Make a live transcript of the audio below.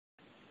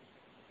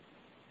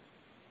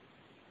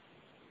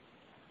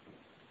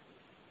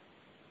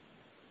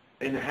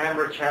in the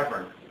Hammer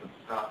Tavern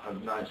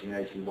of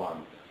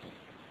 1981,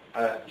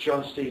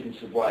 John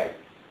Stevens away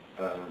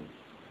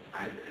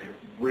had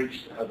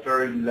reached a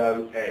very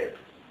low ebb.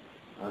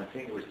 I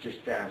think it was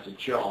just down to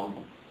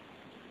John,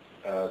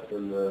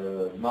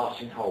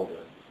 Martin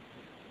Holder,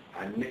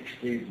 and Nick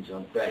Stevens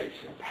on bass,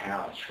 a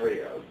power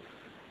trio.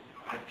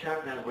 I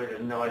don't know whether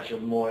Nigel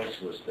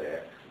Moyes was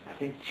there. I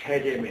think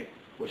Ted Emmett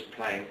was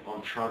playing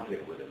on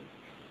trumpet with him.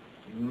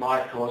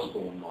 Mike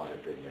Osborne might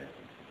have been there.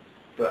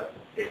 But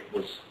it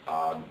was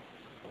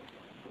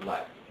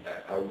like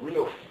a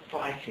real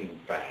fighting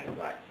band,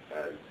 like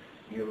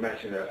you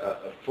imagine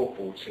a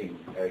football team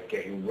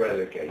getting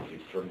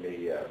relegated from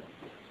the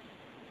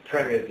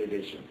Premier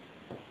Division.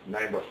 And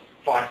they were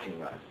fighting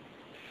like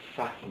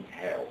fucking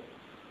hell.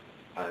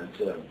 And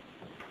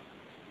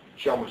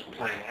John was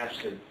playing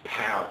absolute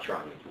power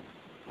drumming.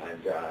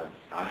 And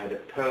I had a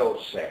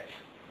Pearl set.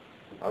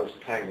 I was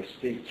playing with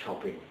Steve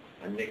Topping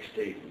and Nick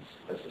Stevens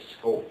as a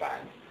score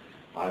band.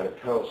 I had a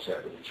Pearl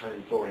set with a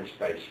 24-inch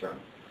bass drum,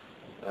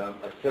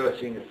 a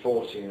 13, a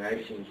 14, and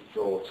 18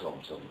 floor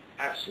toms on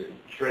absolutely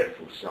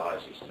dreadful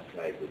sizes to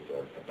play with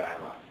a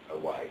band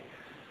away.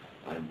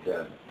 And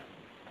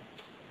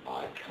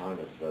I kind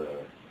of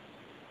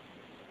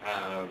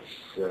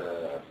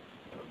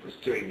was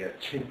doing a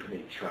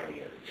timpani training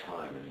at the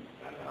time,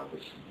 and I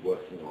was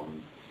working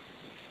on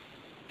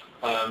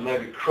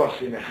maybe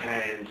crossing the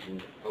hands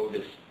and all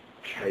this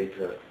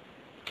caper,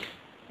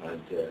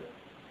 and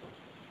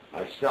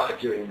I started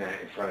doing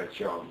that in front of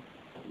John,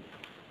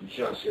 and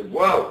John said,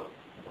 "Whoa!"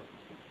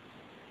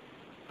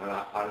 And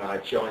I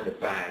joined the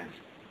band,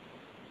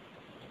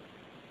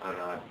 and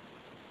I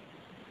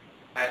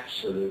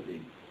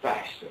absolutely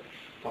bashed the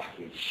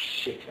fucking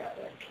shit out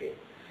of that kid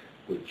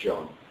with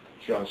John.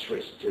 John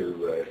switched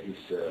to his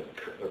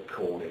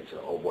cornet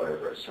or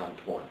whatever at some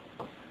point.